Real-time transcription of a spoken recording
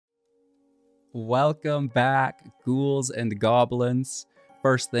Welcome back, ghouls and goblins.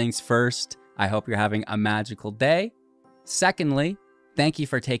 First things first, I hope you're having a magical day. Secondly, thank you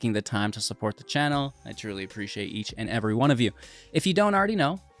for taking the time to support the channel. I truly appreciate each and every one of you. If you don't already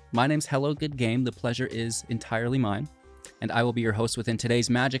know, my name's Hello Good Game. The pleasure is entirely mine. And I will be your host within today's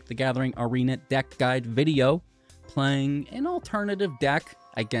Magic the Gathering Arena deck guide video, playing an alternative deck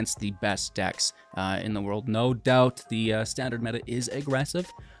against the best decks in the world. No doubt the standard meta is aggressive,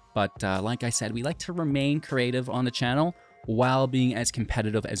 but like I said, we like to remain creative on the channel while being as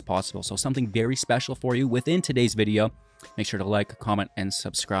competitive as possible. So something very special for you within today's video. Make sure to like, comment, and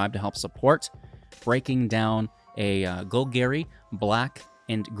subscribe to help support. Breaking down a Golgari black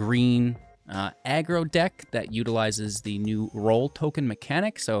and green aggro deck that utilizes the new role token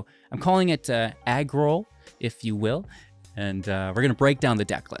mechanic. So I'm calling it Aggro, if you will. And we're going to break down the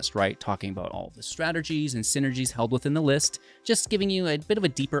deck list, right? Talking about all the strategies and synergies held within the list, just giving you a bit of a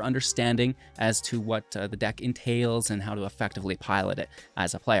deeper understanding as to what the deck entails and how to effectively pilot it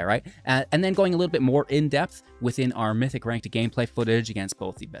as a player, right? And then going a little bit more in depth within our Mythic ranked gameplay footage against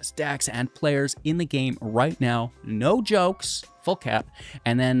both the best decks and players in the game right now. No jokes, full cap.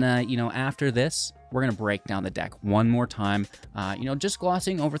 And then, after this, we're going to break down the deck one more time, just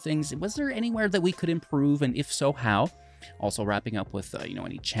glossing over things. Was there anywhere that we could improve? And if so, how? Also wrapping up with,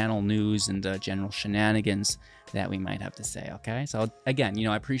 any channel news and general shenanigans that we might have to say, okay? So again,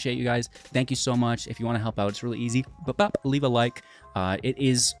 I appreciate you guys. Thank you so much. If you want to help out, it's really easy. Leave a like. It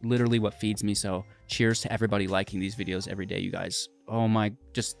is literally what feeds me. So cheers to everybody liking these videos every day, you guys. Oh my,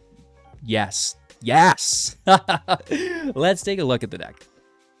 just yes. Yes. Let's take a look at the deck.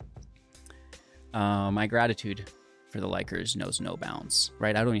 My gratitude for the likers knows no bounds,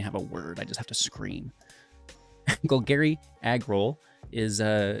 right? I don't even have a word. I just have to scream. Golgari Aggro is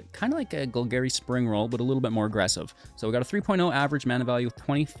kind of like a Golgari Spring Roll, but a little bit more aggressive. So we got a 3.0 average mana value with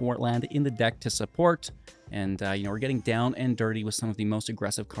 24 land in the deck to support. And, we're getting down and dirty with some of the most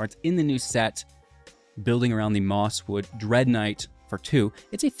aggressive cards in the new set, building around the Mosswood Dread Knight for 2.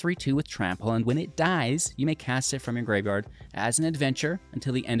 It's a 3/2 with Trample, and when it dies, you may cast it from your graveyard as an adventure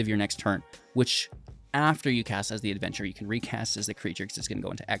until the end of your next turn, which after you cast as the adventure, you can recast as the creature because it's going to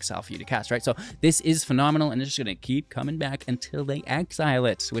go into exile for you to cast, right? So this is phenomenal, and it's just going to keep coming back until they exile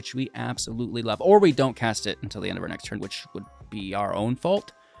it, which we absolutely love. Or we don't cast it until the end of our next turn, which would be our own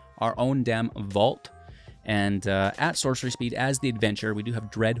fault, our own damn vault. And at sorcery speed, as the adventure, we do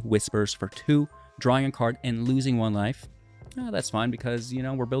have Dread Whispers for 2, drawing a card and losing 1 life. That's fine because,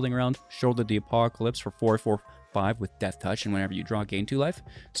 we're building around Sheoldred the Apocalypse for 4/4/5 with Death Touch, and whenever you draw, gain 2 life.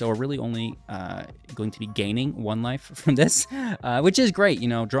 So we're really only going to be gaining 1 life from this, which is great.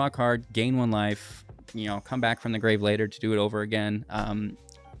 Draw a card, gain 1 life, come back from the grave later to do it over again.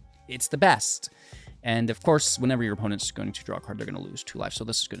 It's the best. And of course, whenever your opponent's going to draw a card, they're going to lose 2 life. So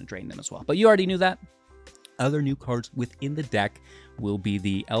this is going to drain them as well. But you already knew that. Other new cards within the deck will be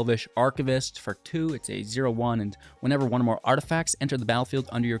the Elvish Archivist for 2. It's a 0/1, and whenever one or more artifacts enter the battlefield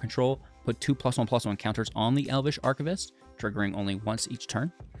under your control, put 2 +1/+1 counters on the Elvish Archivist, triggering only once each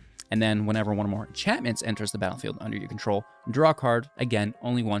turn. And then whenever one or more enchantments enters the battlefield under your control, draw a card, again,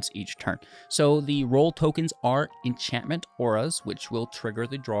 only once each turn. So the role tokens are enchantment auras, which will trigger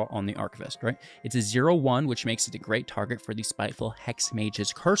the draw on the Archivist, right? It's a 0/1, which makes it a great target for the Spiteful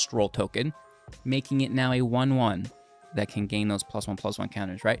Hexmage's Cursed Role token, making it now a 1/1 that can gain those +1/+1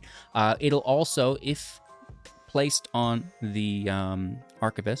 counters, right? It'll also, if placed on the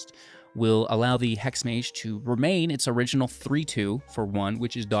Archivist, will allow the Hexmage to remain its original 3/2 for 1,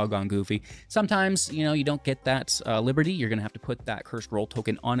 which is doggone goofy. Sometimes, you don't get that liberty. You're going to have to put that Cursed Role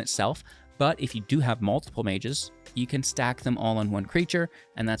token on itself. But if you do have multiple mages, you can stack them all on one creature,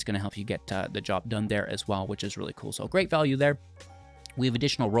 and that's going to help you get the job done there as well, which is really cool. So great value there. We have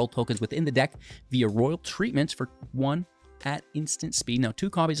additional role tokens within the deck via Royal Treatment for 1 at instant speed. Now, 2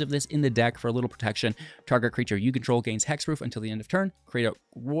 copies of this in the deck for a little protection. Target creature you control gains hexproof until the end of turn. Create a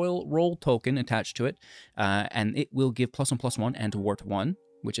Royal Role token attached to it, and it will give +1/+1 and Wart 1,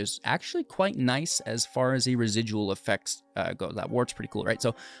 which is actually quite nice as far as the residual effects go. That Wart's pretty cool, right?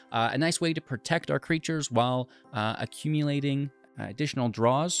 So a nice way to protect our creatures while accumulating additional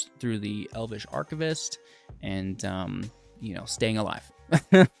draws through the Elvish Archivist and staying alive.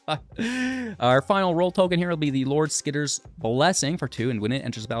 Our final role token here will be the Lord Skitter's Blessing for 2, and when it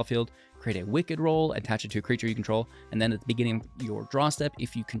enters the battlefield, create a wicked roll, attach it to a creature you control, and then at the beginning of your draw step,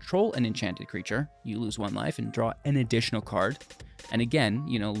 if you control an enchanted creature, you lose 1 life and draw an additional card. And again,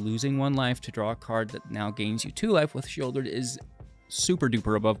 losing 1 life to draw a card that now gains you 2 life with Sheoldred is super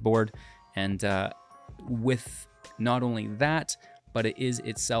duper above board. And with not only that, but it is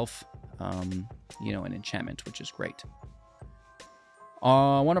itself, an enchantment, which is great.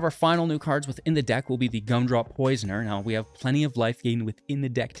 One of our final new cards within the deck will be the Gumdrop Poisoner. Now, we have plenty of life gain within the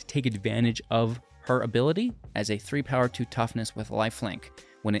deck to take advantage of her ability as a 3 power, 2 toughness with lifelink.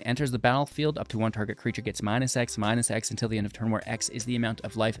 When it enters the battlefield, up to one target creature gets -X until the end of turn, where X is the amount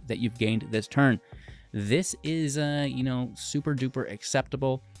of life that you've gained this turn. This is, you know, super duper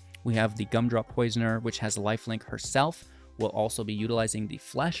acceptable. We have the Gumdrop Poisoner, which has lifelink herself. We'll also be utilizing the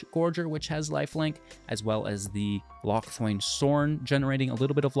Flesh Gorger, which has lifelink, as well as the Lochthwain Sorn, generating a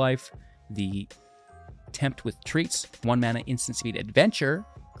little bit of life. The Tempt with Treats, 1 mana instant speed adventure,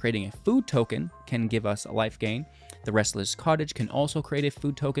 creating a food token, can give us a life gain. The Restless Cottage can also create a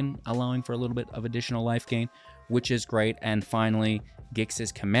food token, allowing for a little bit of additional life gain, which is great. And finally,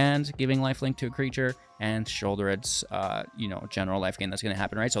 Gix's Command, giving lifelink to a creature, and Sheoldred's, you know, general life gain that's going to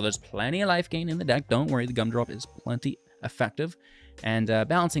happen, right? So there's plenty of life gain in the deck. Don't worry, the Gumdrop is plenty effective. And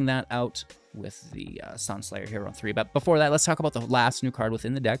balancing that out with the Sunslayer here on 3. But before that, let's talk about the last new card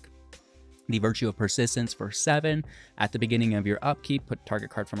within the deck. The Virtue of Persistence for 7. At the beginning of your upkeep, put target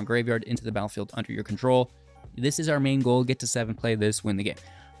card from a graveyard into the battlefield under your control. This is our main goal. Get to 7, play this, win the game.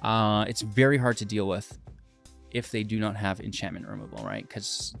 It's very hard to deal with if they do not have enchantment removal, right?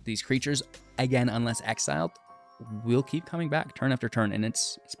 Because these creatures, again, unless exiled, will keep coming back turn after turn, and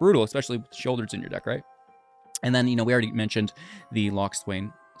it's brutal, especially with Sheoldred's in your deck, right? And then, you know, we already mentioned the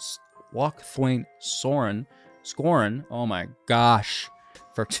Lochthwain Scorn. Oh my gosh.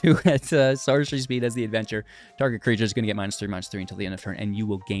 For 2 at sorcery speed as the adventure, target creature is going to get -3/-3 until the end of turn, and you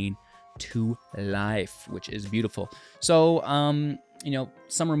will gain 2 life, which is beautiful. So, you know,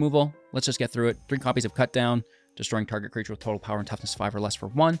 some removal. Let's just get through it. 3 copies of Cut Down, destroying target creature with total power and toughness 5 or less for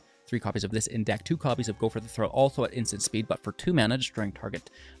 1. 3 copies of this in deck. 2 copies of Go for the Throw, also at instant speed, but for 2 mana, destroying target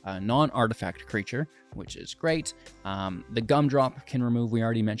non-artifact creature, which is great. The Gumdrop can remove, we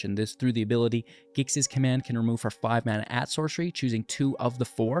already mentioned this, through the ability. Gix's Command can remove for 5 mana at sorcery, choosing 2 of the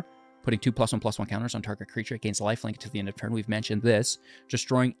 4, putting 2 +1/+1 counters on target creature. It gains lifelink to the end of turn. We've mentioned this.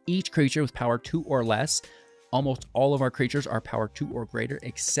 Destroying each creature with power 2 or less. Almost all of our creatures are power 2 or greater,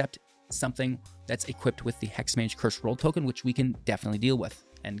 except something that's equipped with the Hexmage Curse Role Token, which we can definitely deal with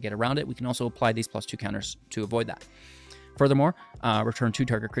and get around it. We can also apply these +2 counters to avoid that. Furthermore, return 2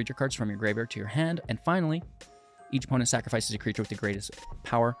 target creature cards from your graveyard to your hand. And finally, each opponent sacrifices a creature with the greatest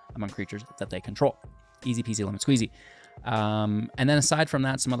power among creatures that they control. Easy peasy lemon squeezy. And then aside from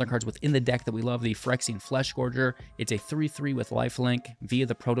that, some other cards within the deck that we love. The Phyrexian Flesh Gorger. It's a 3/3 with lifelink via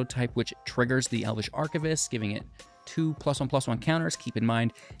the prototype, which triggers the Elvish Archivist, giving it 2 +1/+1 counters. Keep in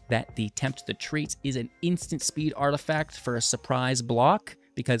mind that the Tempt the Treats is an instant speed artifact for a surprise block,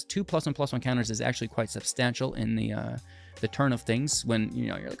 because 2 +1/+1 counters is actually quite substantial in the turn of things. When, you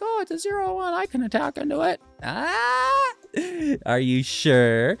know, you're like, oh, it's a 0/1, I can attack into it. Ah, are you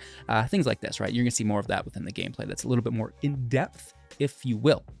sure? Things like this, right? You're gonna see more of that within the gameplay. That's a little bit more in depth, if you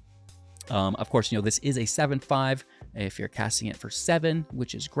will. Of course, you know, this is a 7/5 if you're casting it for 7,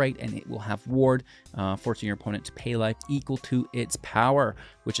 which is great, and it will have ward, forcing your opponent to pay life equal to its power,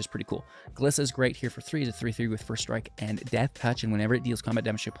 which is pretty cool. Glissa is great here for 3. It's a 3/3 with First Strike and Death Touch, and whenever it deals combat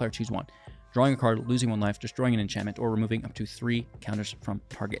damage to a player, choose 1. Drawing a card, losing 1 life, destroying an enchantment, or removing up to 3 counters from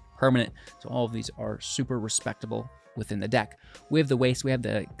target permanent. So all of these are super respectable within the deck. We have the Waste, we have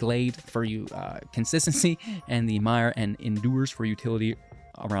the Glade for you consistency, and the Mire and Endures for utility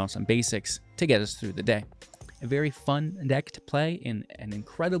around some basics to get us through the day. A very fun deck to play in an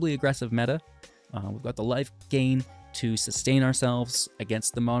incredibly aggressive meta. We've got the life gain to sustain ourselves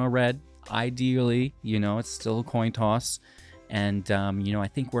against the mono red. Ideally, you know, it's still a coin toss. And, you know, I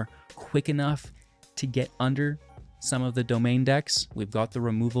think we're quick enough to get under some of the domain decks. We've got the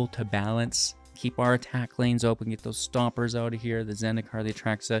removal to balance, keep our attack lanes open, get those stompers out of here, the Zendikar, the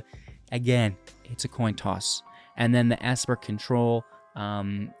Atraxa. Again, it's a coin toss. And then the Esper control.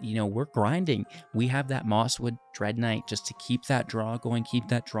 You know, we're grinding. We have that Mosswood Dread Knight just to keep that draw going,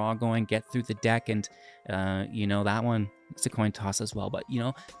 get through the deck. And, you know, that one, it's a coin toss as well. But, you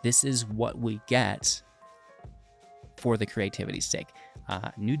know, this is what we get for the creativity's sake.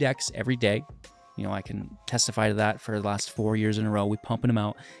 New decks every day. You know, I can testify to that for the last 4 years in a row. We pumping them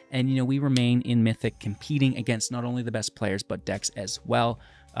out. And, you know, we remain in Mythic competing against not only the best players, but decks as well.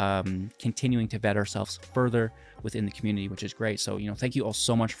 Continuing to vet ourselves further within the community, which is great. So, you know, thank you all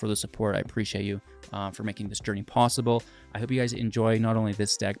so much for the support. I appreciate you for making this journey possible. I hope you guys enjoy not only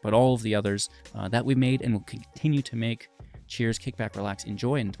this deck, but all of the others that we made and will continue to make. Cheers, kick back, relax,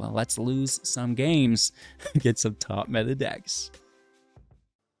 enjoy, and well, let's lose some games. Get some top meta decks.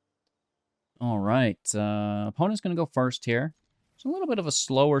 All right, opponent's going to go first here. It's a little bit of a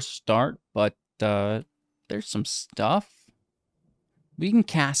slower start, but there's some stuff. We can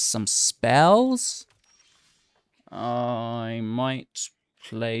cast some spells. I might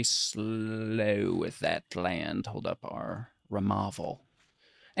play slow with that land. Hold up our removal.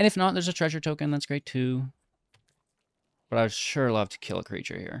 And if not, there's a treasure token. That's great too. But I'd sure love to kill a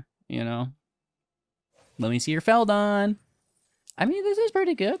creature here, you know? Let me see your Feldon. I mean, this is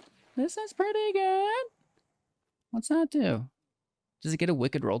pretty good. This is pretty good. What's that do? Does it get a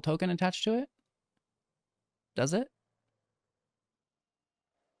Wicked Role token attached to it? Does it?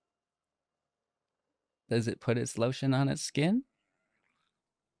 Does it put its lotion on its skin?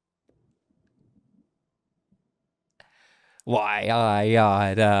 Why,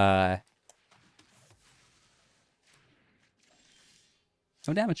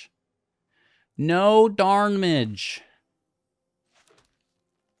 no damage. No darnage.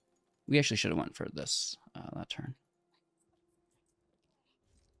 We actually should have went for this that turn.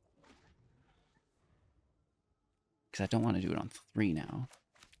 Because I don't want to do it on 3 now.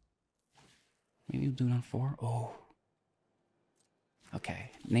 Maybe we'll do it on 4. Oh.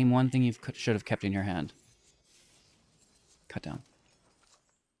 Okay. Name one thing you should have kept in your hand. Cut down.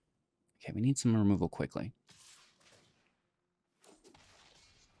 Okay, we need some removal quickly.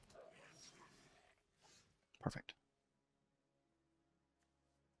 Perfect.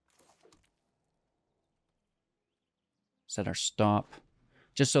 Set our stop.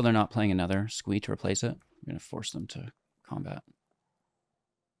 Just so they're not playing another squee to replace it. We're going to force them to combat.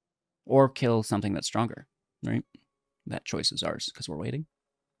 Or kill something that's stronger, right? That choice is ours, because we're waiting.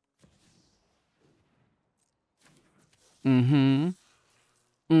 Mm-hmm.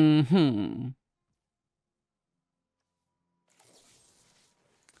 Mm-hmm.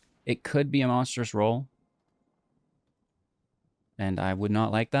 It could be a monstrous roll. And I would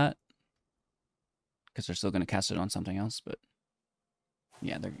not like that. Because they're still going to cast it on something else, but...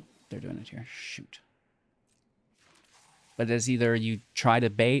 Yeah, they're doing it here. Shoot. But it's either you try to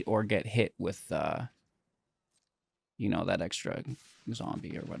bait or get hit with, you know, that extra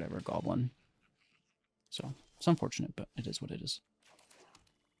zombie or whatever, goblin. So, it's unfortunate, but it is what it is.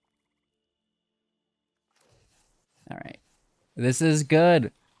 All right. This is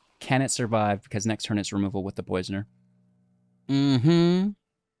good. Can it survive? Because next turn it's removal with the poisoner. Mm-hmm.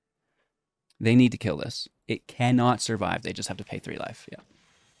 They need to kill this. It cannot survive. They just have to pay 3 life. Yeah.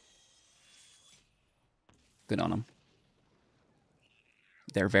 Good on them.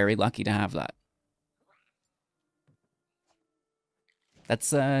 They're very lucky to have that.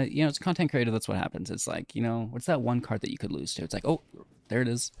 That's, you know, it's content creator. That's what happens. It's like, you know, what's that one card that you could lose to? It's like, oh, there it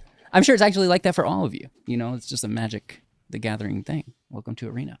is. I'm sure it's actually like that for all of you. You know, it's just a Magic the Gathering thing. Welcome to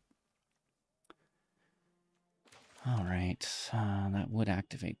Arena. All right. That would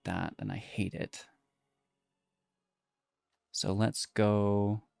activate that, and I hate it. So let's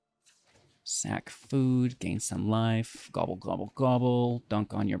go sack food, gain some life, gobble, gobble, gobble,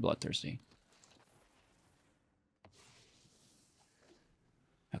 dunk on your bloodthirsty.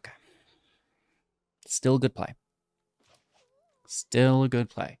 Okay. Still a good play. Still a good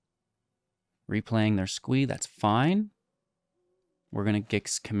play. Replaying their squee, that's fine. We're going to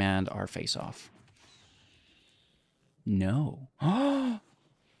Gix command our face off. No. Oh.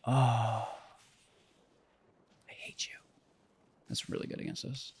 I hate you. That's really good against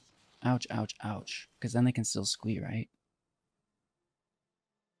us. Ouch, ouch, ouch. Because then they can still squee, right?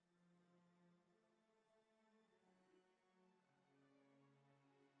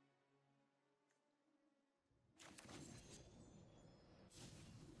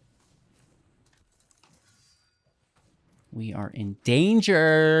 We are in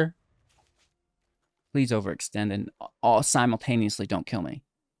danger. Please overextend and all simultaneously don't kill me.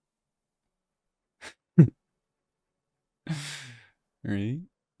 Right?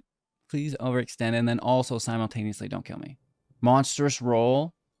 Please overextend and then also simultaneously don't kill me. Monstrous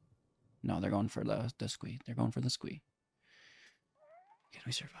roll. No, they're going for the squee. They're going for the squee. Can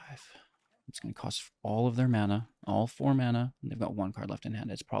we survive? It's going to cost all of their mana, all 4 mana. They've got 1 card left in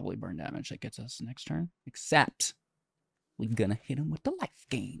hand. It's probably burn damage that gets us next turn. Except we're going to hit them with the life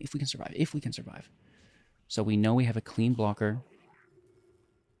gain if we can survive. If we can survive. So we know we have a clean blocker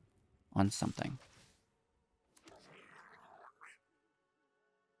on something.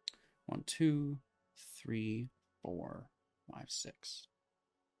 1, 2, 3, 4, 5, 6.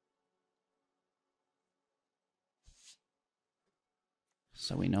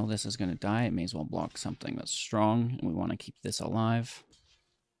 So we know this is going to die. It may as well block something that's strong, and we want to keep this alive.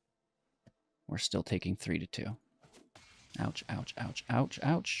 We're still taking 3 to 2. Ouch, ouch, ouch, ouch,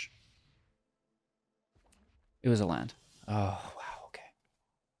 ouch. It was a land. Oh, wow, okay.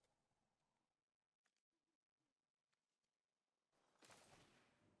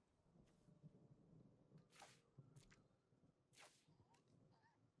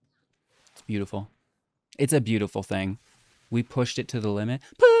 It's beautiful. It's a beautiful thing. We pushed it to the limit.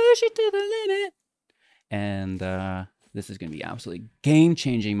 Push it to the limit. And this is going to be absolutely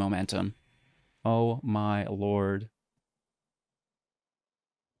game-changing momentum. Oh my lord.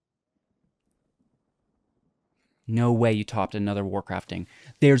 No way you topped another Warcrafting.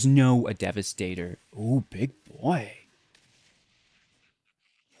 There's no a Devastator. Ooh, big boy.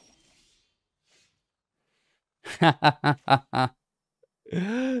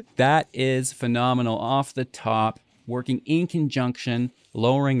 That is phenomenal. Off the top, working in conjunction,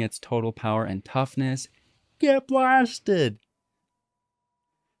 lowering its total power and toughness. Get blasted.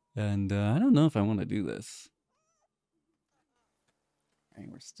 And I don't know if I want to do this. All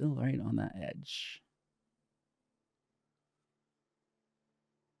right, we're still right on that edge.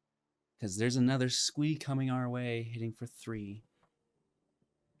 Because there's another squee coming our way, hitting for 3.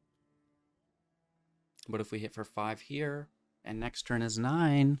 But if we hit for 5 here, and next turn is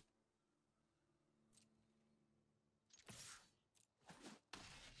 9...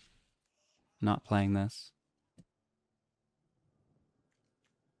 Not playing this.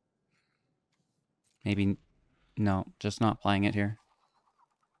 Maybe... No, just not playing it here.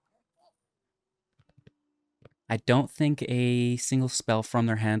 I don't think a single spell from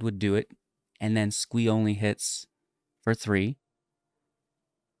their hand would do it. And then squee only hits for 3.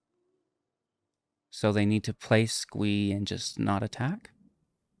 So they need to play squee and just not attack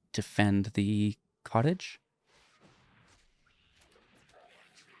to fend the cottage.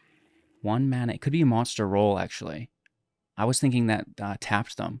 1 mana. It could be a monster roll, actually. I was thinking that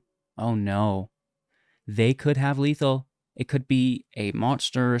tapped them. Oh, no. They could have lethal. It could be a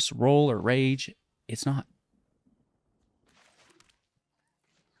monstrous roll or rage. It's not.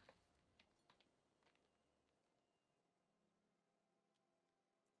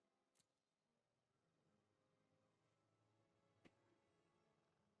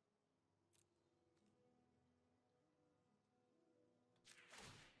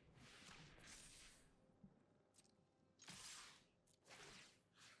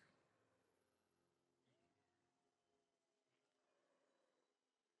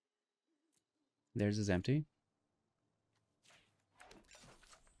 Theirs is empty.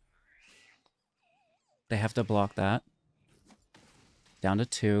 They have to block that. Down to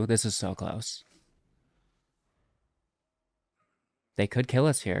 2. This is so close. They could kill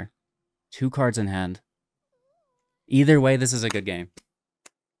us here. 2 cards in hand. Either way, this is a good game.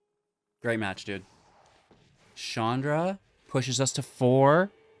 Great match, dude. Chandra pushes us to 4.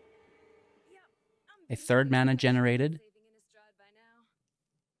 A 3rd mana generated.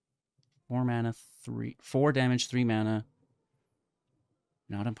 4 mana, 3... 4 damage, 3 mana.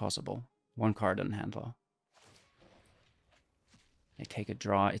 Not impossible. 1 card in hand though. They take a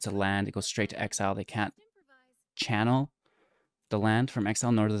draw. It's a land. It goes straight to exile. They can't channel the land from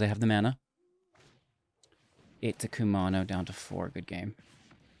exile, nor do they have the mana. It's a Kumano down to 4. Good game.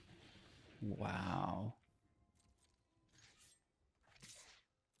 Wow.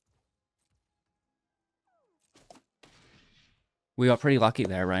 We got pretty lucky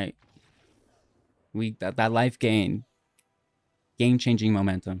there, right? That life gain. Game-changing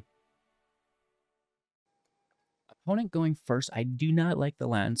momentum. Opponent going first. I do not like the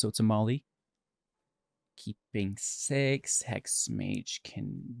land, so it's a Molly. Keeping 6. Hexmage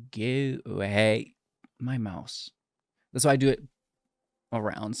can go. Hey, my mouse. That's why I do it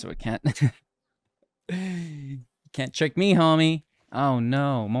around, so it can't. Can't trick me, homie. Oh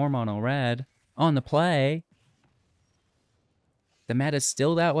no, more mono red on the play. The meta's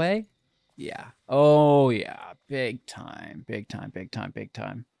still that way? Yeah. Oh yeah, big time, big time, big time, big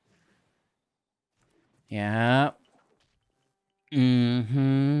time. Yeah.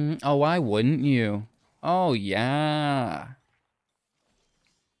 Mm-hmm. Oh, why wouldn't you? Oh, yeah.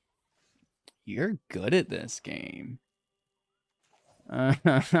 You're good at this game. All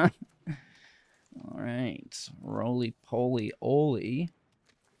right. Roly-poly-oly.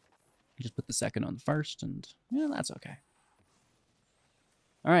 Just put the 2nd on the 1st, and yeah, that's okay.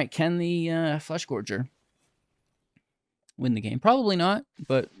 All right, can the Flesh Gorger win the game? Probably not,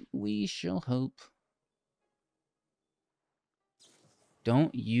 but we shall hope.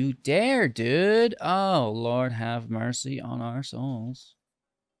 Don't you dare, dude. Oh, Lord, have mercy on our souls.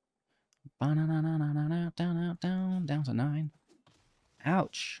 Down to 9.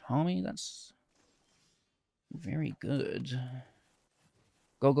 Ouch, homie. That's very good.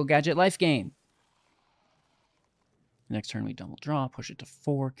 Go Gadget life gain. Next turn we double draw, push it to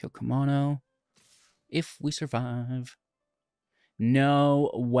 4, kill Kumano. If we survive. No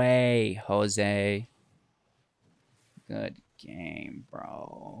way, Jose. Good game,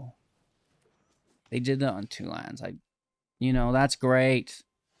 bro. They did that on 2 lands. You know, that's great.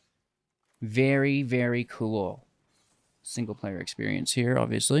 Very, very cool. Single player experience here,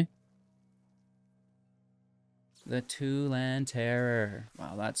 obviously. The 2-land terror.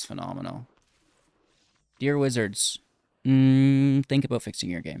 Wow, that's phenomenal. Dear Wizards, think about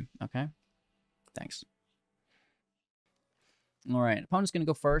fixing your game, okay? Thanks. All right, opponent's going to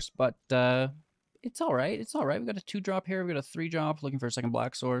go first, but it's all right. It's all right. We got a 2-drop here. We got a 3-drop. Looking for a second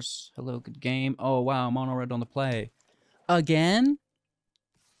black source. Hello, good game. Oh, wow, mono red on the play. Again?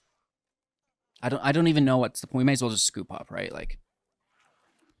 I don't even know what's the point. We may as well just scoop up, right? Like,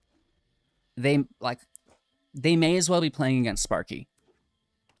 they may as well be playing against Sparky.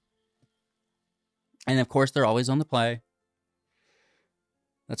 And of course, they're always on the play.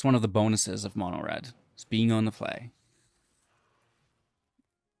 That's one of the bonuses of mono red. It's being on the play.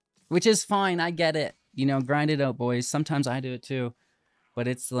 Which is fine. I get it. You know, grind it out, boys. Sometimes I do it too. But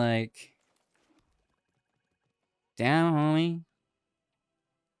it's like, damn, homie.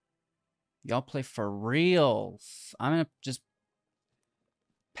 Y'all play for reals. I'm going to just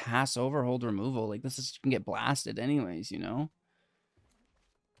pass over hold removal. Like, this is going to get blasted anyways, you know?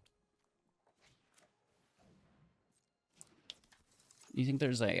 You think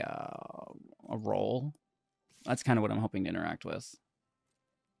there's a roll? That's kind of what I'm hoping to interact with.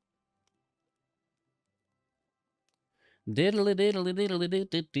 All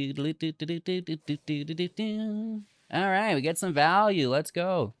right, we get some value. Let's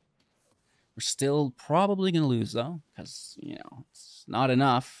go. We're still probably going to lose, though, because, you know, it's not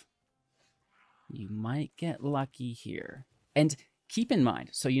enough. You might get lucky here. And keep in mind,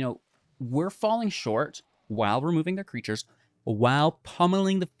 so, you know, we're falling short while removing their creatures, while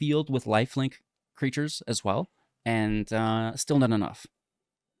pummeling the field with lifelink creatures as well, and still not enough.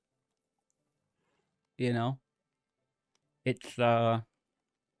 You know? It's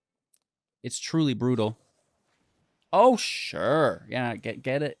truly brutal. Oh, sure. Yeah,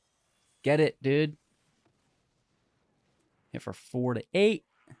 get it. Get it, dude. Hit for 4 to 8.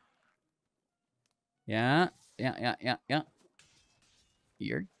 Yeah.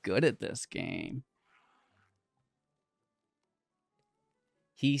 You're good at this game.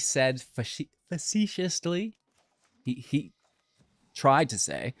 He said facetiously. He tried to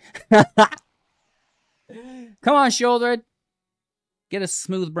say. Come on, Sheoldred. Get a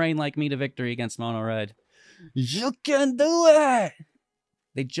smooth brain like me to victory against mono red. You can do it.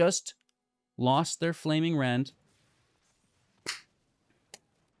 They just lost their flaming rend.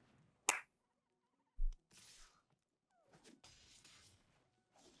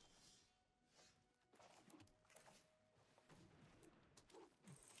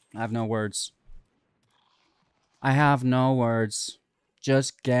 I have no words. I have no words.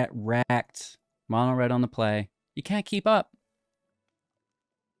 Just get wrecked. Mono red on the play. You can't keep up.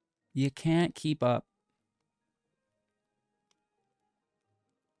 You can't keep up.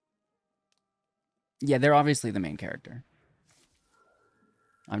 Yeah, they're obviously the main character.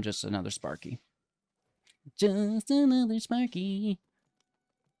 I'm just another Sparky. Just another Sparky.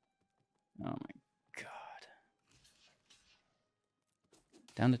 Oh my god.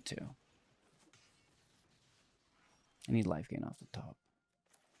 Down to 2. I need life gain off the top.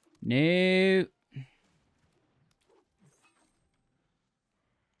 No.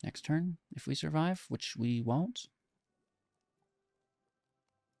 Next turn, if we survive, which we won't.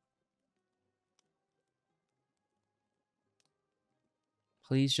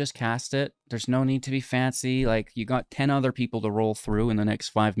 Please just cast it. There's no need to be fancy. Like, you got 10 other people to roll through in the next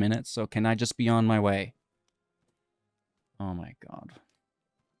 5 minutes, so can I just be on my way? Oh my god.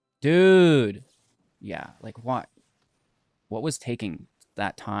 Dude! Yeah, like what? What was taking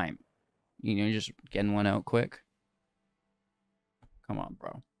that time? You know, you're just getting one out quick? Come on,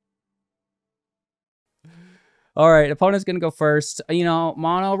 bro. All right, opponent's going to go first. You know,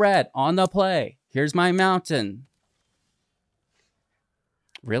 mono red on the play. Here's my mountain.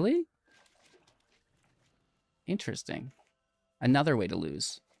 Really? Interesting. Another way to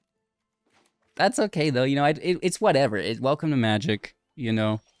lose. That's okay, though. You know, it's whatever. Welcome to Magic, you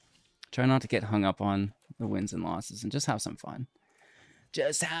know. Try not to get hung up on the wins and losses and just have some fun.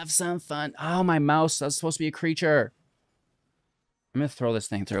 Just have some fun. Oh, my mouse. That's supposed to be a creature. I'm going to throw this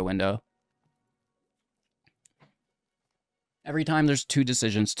thing through a window. Every time there's 2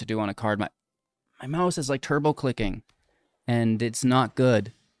 decisions to do on a card, my mouse is like turbo clicking. And it's not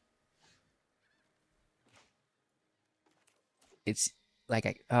good. It's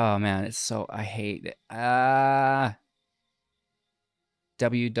like, oh man, it's so, I hate it.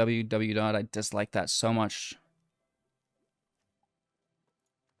 www. I dislike that so much.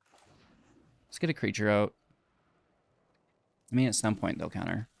 Let's get a creature out. I mean, at some point they'll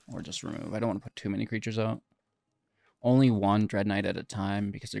counter or just remove. I don't want to put too many creatures out. Only one Dread Knight at a time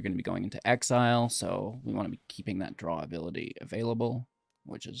because they're going to be going into exile, so we want to be keeping that draw ability available,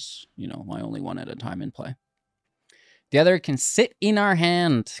 which is, you know, my only one at a time in play. The other can sit in our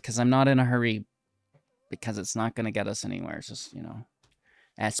hand because I'm not in a hurry because it's not going to get us anywhere. It's just, you know,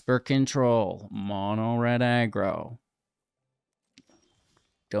 Esper Control, Mono Red Aggro,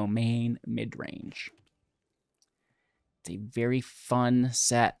 Domain Midrange. It's a very fun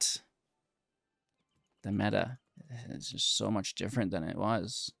set. The meta is just so much different than it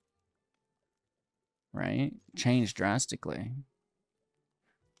was. Right? Changed drastically.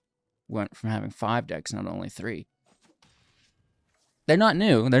 Went from having 5 decks, not only 3. They're not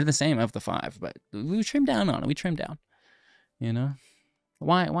new. They're the same of the 5, but we trimmed down on it. We trimmed down. You know?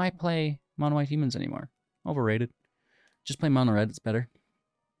 Why play Mono White Demons anymore? Overrated. Just play Mono Red. It's better.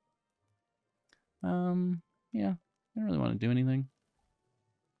 Yeah. I don't really want to do anything.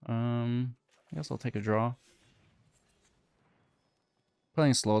 I guess I'll take a draw.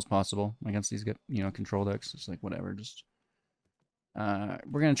 Playing as slow as possible against these, you know, control decks. It's like whatever. Just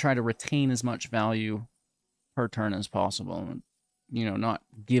we're gonna try to retain as much value per turn as possible, and you know, not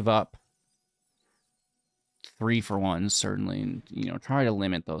give up 3-for-1s certainly, and you know, try to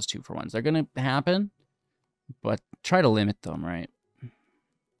limit those 2-for-1s. They're gonna happen, but try to limit them, right?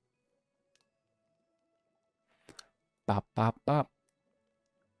 Bop bop bop.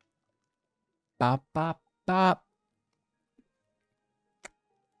 Bop bop bop.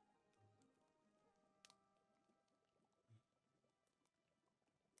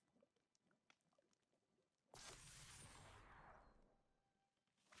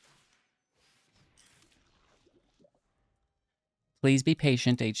 Please be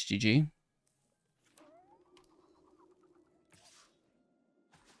patient, HGG.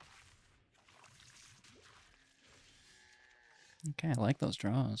 Okay, I like those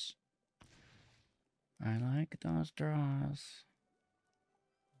draws. I like those draws.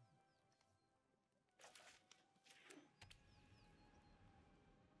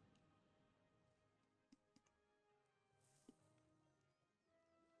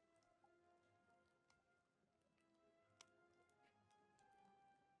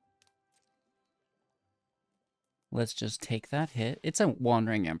 Let's just take that hit. It's a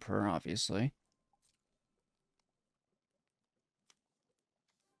Wandering Emperor, obviously.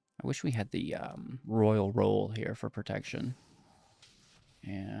 I wish we had the Royal Roll here for protection.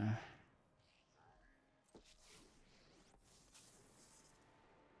 Yeah.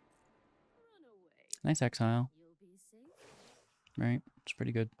 Nice exile. Right? It's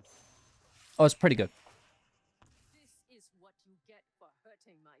pretty good. Oh, it's pretty good. This is what you get for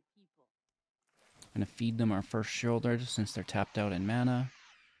hurting my people. I'm going to feed them our first Sheoldred since they're tapped out in mana.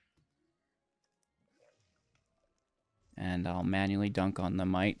 And I'll manually dunk on the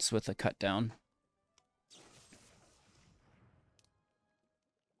mites with a cut down.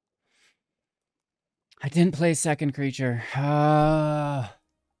 I didn't play second creature.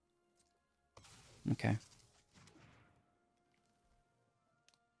 Okay.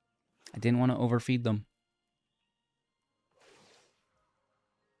 I didn't want to overfeed them.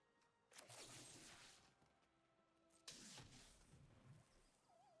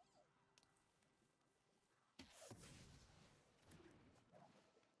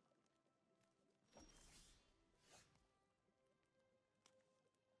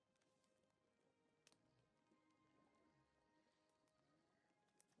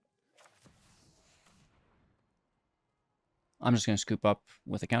 I'm just going to scoop up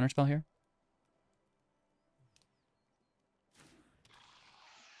with a counterspell here.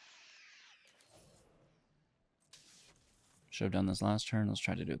 Should have done this last turn. Let's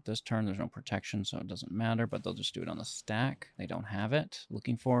try to do it this turn. There's no protection, so it doesn't matter, but they'll just do it on the stack. They don't have it.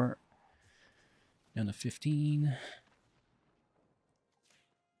 Looking for down to 15.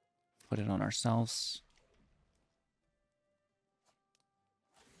 Put it on ourselves.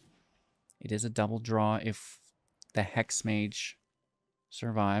 It is a double draw if the Hexmage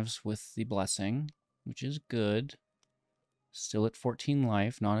survives with the blessing, which is good. Still at 14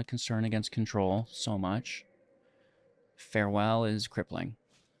 life, not a concern against control so much. Farewell is crippling.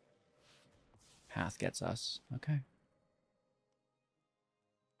 Path gets us. Okay.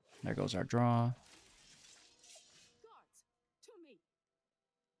 There goes our draw.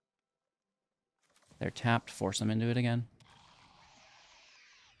 They're tapped, force them into it again.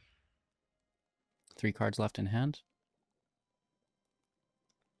 3 cards left in hand.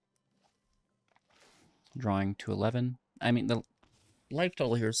 Drawing to 11. I mean, the life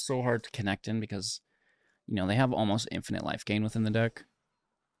total here is so hard to connect in because, you know, they have almost infinite life gain within the deck.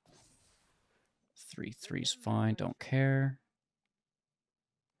 3/3's fine, don't care.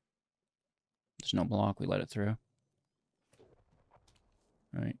 There's no block, we let it through.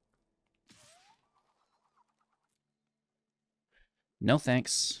 right? No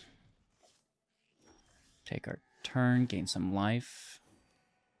thanks. Take our turn, gain some life.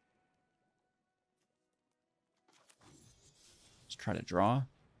 Let's try to draw.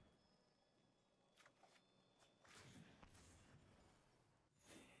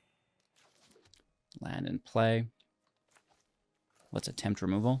 Land and play. Let's attempt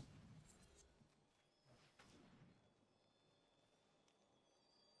removal.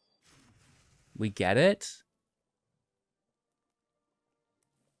 We get it?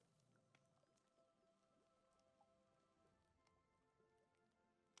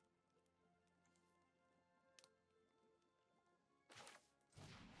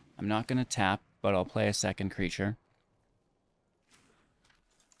 I'm not going to tap, but I'll play a second creature.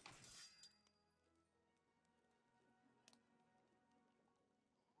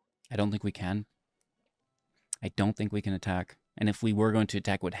 I don't think we can. I don't think we can attack. And if we were going to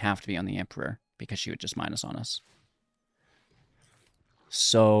attack, it would have to be on the Emperor, because she would just minus on us.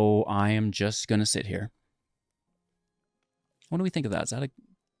 So I am just going to sit here. What do we think of that? Is that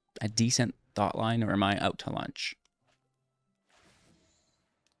a decent thought line, or am I out to lunch?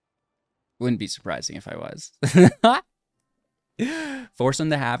 Wouldn't be surprising if I was. Force them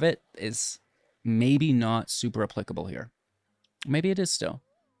to have it is maybe not super applicable here. Maybe it is still.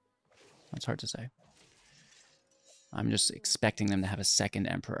 That's hard to say. I'm just expecting them to have a second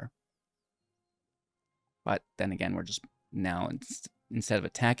Emperor. But then again, we're just now, instead of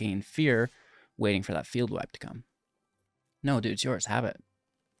attacking in fear, waiting for that field wipe to come. No, dude, it's yours. Have it.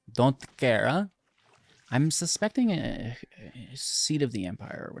 Don't care, huh? I'm suspecting a seat of the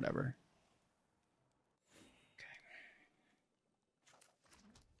Empire or whatever. Okay.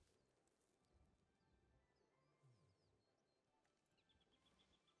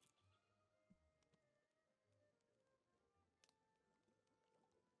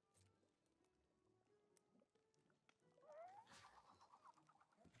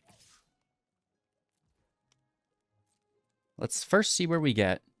 Let's first see where we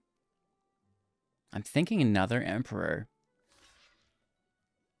get. I'm thinking another Emperor.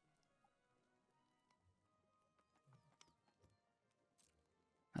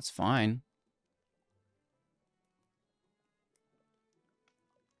 That's fine.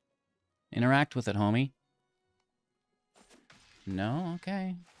 Interact with it, homie. No?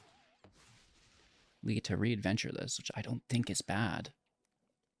 Okay. We get to re-adventure this, which I don't think is bad.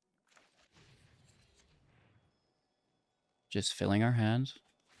 Just filling our hand.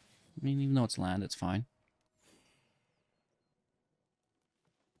 I mean, even though it's land, it's fine.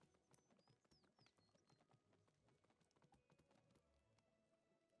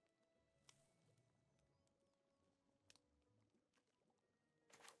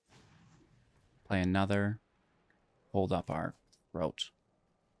 Play another. Hold up our throat.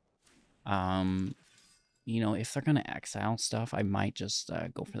 You know, if they're going to exile stuff, I might just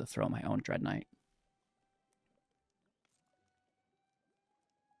go for the throw my own Dread Knight.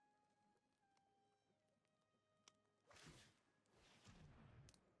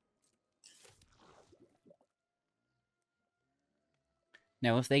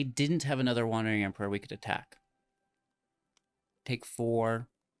 Now, if they didn't have another Wandering Emperor, we could attack. Take 4.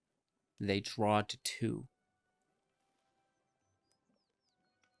 They draw to 2.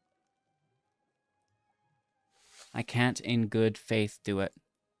 I can't in good faith do it.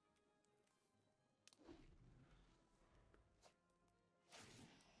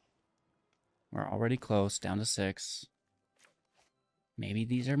 We're already close, down to 6. Maybe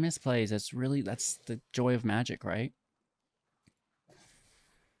these are misplays. That's the joy of Magic, right?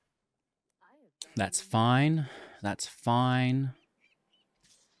 That's fine. That's fine.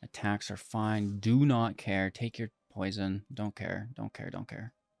 Attacks are fine. Do not care. Take your poison. Don't care. Don't care. Don't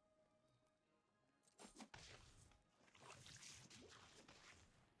care.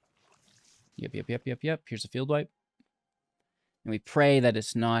 Yep. Here's a field wipe. And we pray that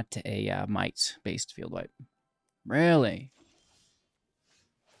it's not a might-based field wipe. Really?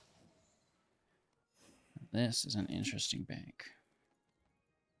 This is an interesting bank.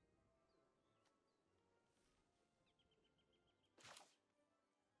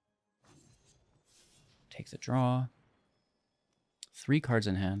 Take the draw. 3 cards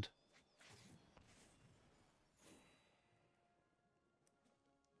in hand.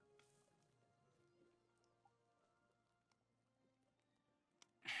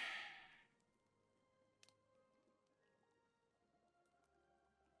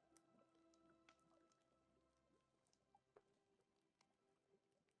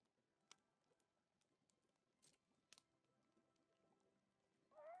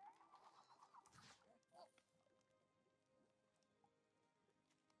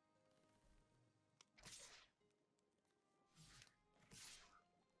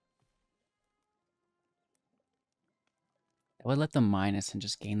 Well, let them minus and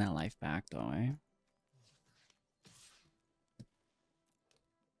just gain that life back, though, eh?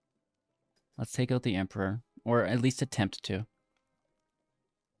 Let's take out the Emperor, or at least attempt to.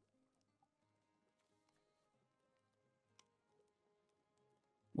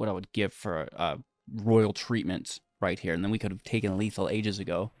 What I would give for a royal treatment right here, and then we could have taken lethal ages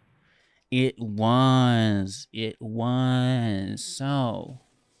ago. It was. So,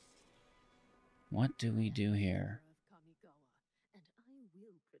 what do we do here?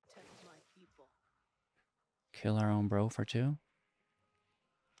 Kill our own bro for 2?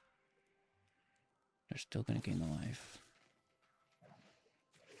 They're still going to gain the life.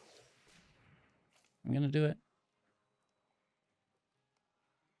 I'm going to do it.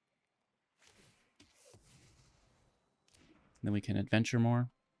 Then we can adventure more.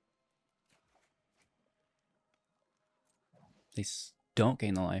 They don't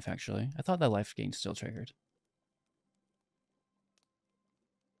gain the life, actually. I thought that life gain still triggered.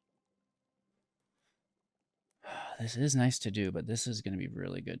 This is nice to do, but this is going to be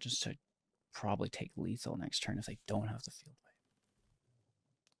really good just to probably take lethal next turn if they don't have the field wipe.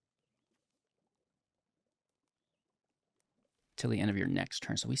 Till the end of your next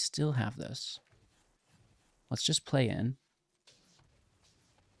turn, so we still have this. Let's just play in.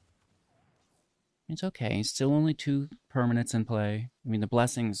 It's okay. Still only 2 permanents in play. I mean, the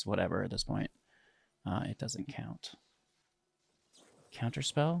blessings, whatever, at this point. It doesn't count.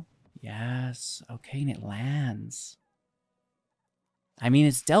 Counterspell? Yes. Okay, and it lands. I mean,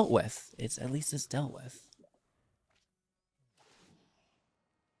 it's dealt with. At least it's dealt with.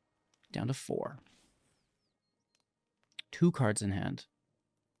 Down to 4. 2 cards in hand.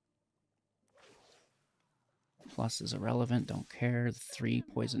 Plus is irrelevant. Don't care. The 3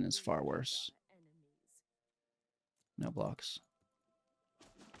 poison is far worse. No blocks.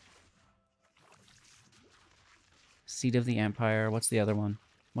 Seat of the Empire. What's the other one?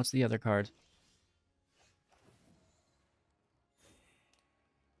 What's the other card?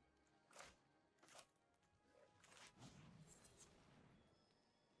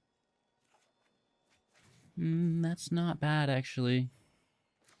 That's not bad, actually.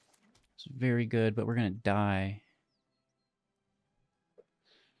 It's very good, but we're going to die.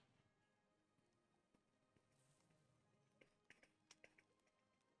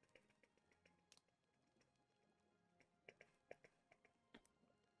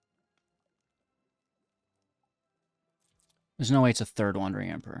 There's no way it's a 3rd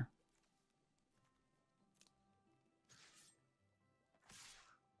Wandering Emperor.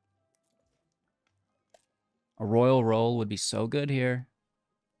 A Royal Roll would be so good here.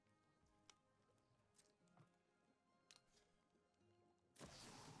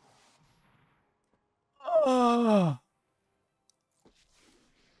 Oh.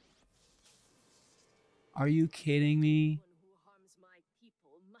 Are you kidding me?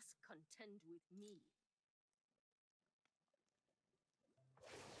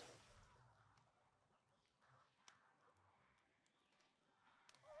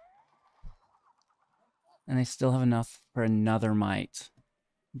 And they still have enough for another might.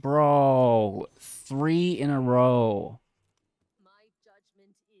 Bro, 3 in a row.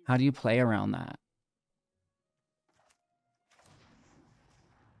 How do you play around that?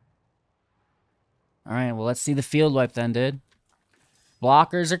 All right, well, let's see the field wipe then, dude.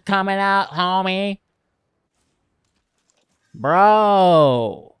 Blockers are coming out, homie.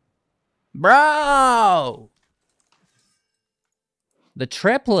 Bro. Bro. The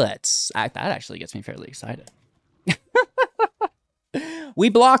triplets. That actually gets me fairly excited. We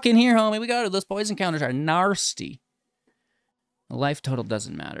block in here, homie. We got it. Those poison counters are nasty. The life total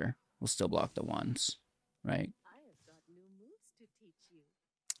doesn't matter. We'll still block the 1s, right?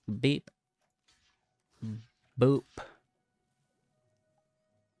 Beep. Boop.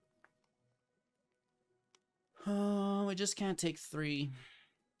 Oh, we just can't take 3.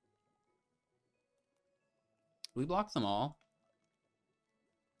 We block them all.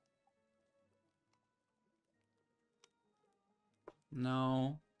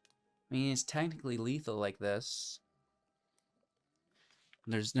 No. I mean, it's technically lethal like this.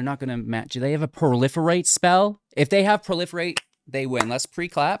 They're not going to match. Do they have a proliferate spell? If they have proliferate, they win. Let's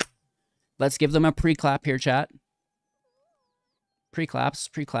pre-clap. Let's give them a pre-clap here, chat. Pre-claps,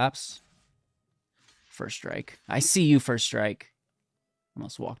 pre-claps. First strike. I see you, first strike.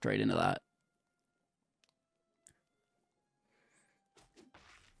 Almost walked right into that.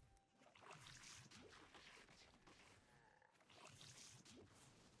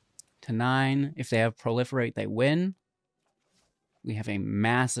 To 9. If they have proliferate, they win. We have a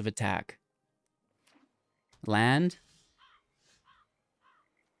massive attack. Land.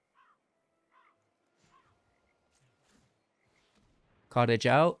 Cottage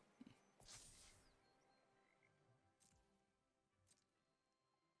out.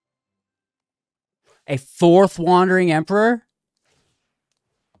 A 4th Wandering Emperor?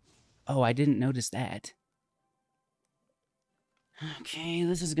 Oh, I didn't notice that. Okay,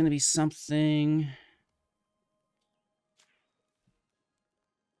 this is going to be something.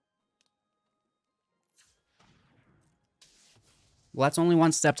 Well, that's only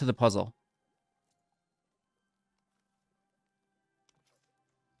one step to the puzzle.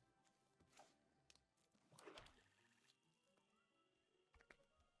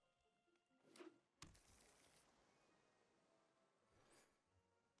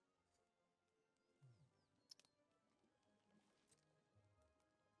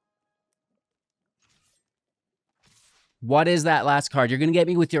 What is that last card? You're going to get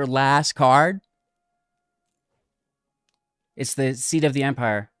me with your last card? It's the Seat of the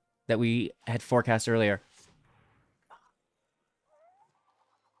Empire that we had forecast earlier.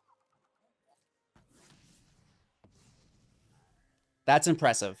 That's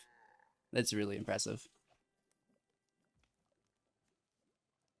impressive. That's really impressive.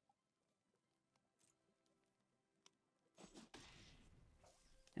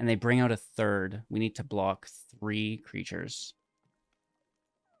 And they bring out a 3rd. We need to block 3 creatures.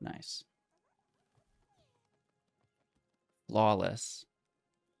 Nice. Lawless.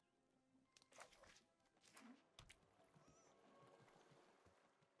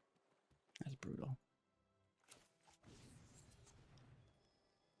 That's brutal.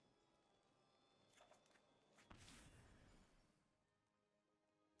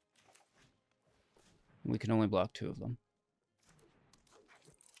 We can only block 2 of them.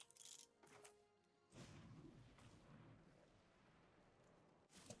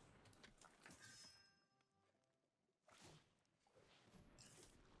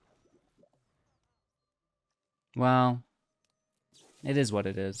 Well, it is what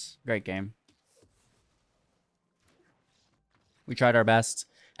it is. Great game. We tried our best.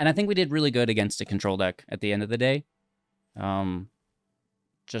 And I think we did really good against a control deck at the end of the day.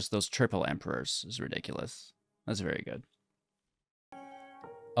 Just those triple Emperors is ridiculous. That's very good.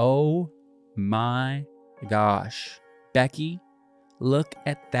 Oh my gosh. Becky, look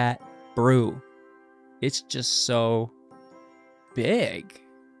at that brew. It's just so big.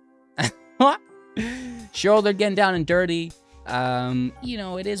 Sheoldred getting down and dirty. You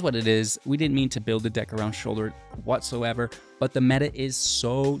know, it is what it is. We didn't mean to build a deck around Sheoldred whatsoever, but the meta is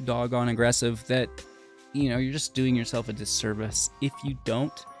so doggone aggressive that, you know, you're just doing yourself a disservice if you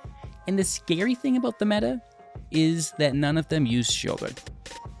don't. And the scary thing about the meta is that none of them use Sheoldred.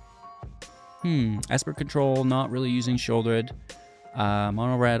 Esper Control, not really using Sheoldred.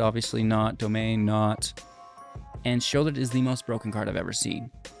 Mono Red, obviously not. Domain, not. And Sheoldred is the most broken card I've ever seen.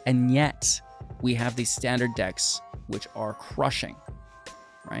 And yet, we have these standard decks which are crushing,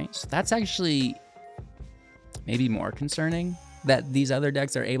 right? So that's actually maybe more concerning, that these other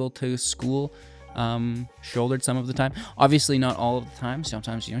decks are able to school Sheoldred some of the time. Obviously not all of the time.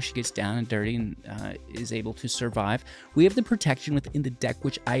 Sometimes, you know, she gets down and dirty and is able to survive. We have the protection within the deck,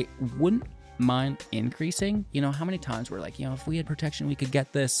 which I wouldn't mind increasing. You know, how many times we're like, you know, if we had protection, we could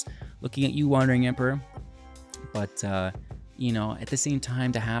get this. Looking at you, Wandering Emperor. But, you know, at the same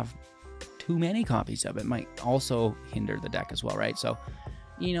time, to have too many copies of it might also hinder the deck as well, right? So,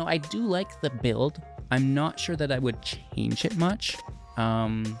 you know, I do like the build. I'm not sure that I would change it much.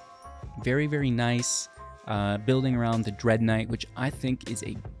 Very, very nice. Building around the Dread Knight, which I think is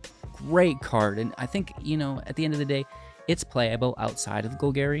a great card. And I think, you know, at the end of the day, it's playable outside of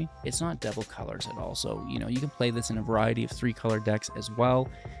Golgari. It's not double colors at all. So, you know, you can play this in a variety of 3-color decks as well.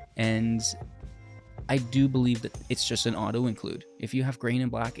 And I do believe that it's just an auto-include. If you have green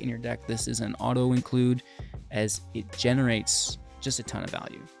and black in your deck, this is an auto-include, as it generates just a ton of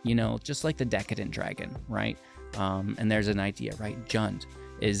value. You know, just like the Decadent Dragon, right? And there's an idea, right? Jund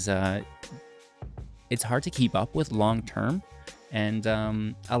is, it's hard to keep up with long-term, and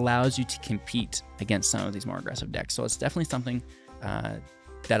allows you to compete against some of these more aggressive decks. So it's definitely something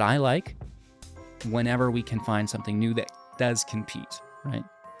that I like whenever we can find something new that does compete, right?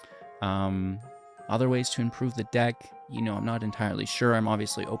 Other ways to improve the deck, you know, I'm not entirely sure. I'm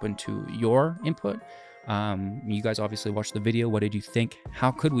obviously open to your input. You guys obviously watched the video. What did you think?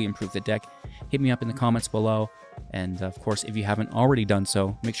 How could we improve the deck? Hit me up in the comments below. And of course, if you haven't already done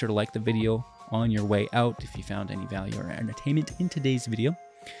so, make sure to like the video on your way out if you found any value or entertainment in today's video.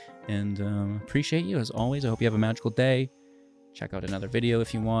 And appreciate you as always. I hope you have a magical day. Check out another video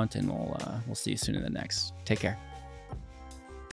if you want, and we'll see you soon in the next. Take care.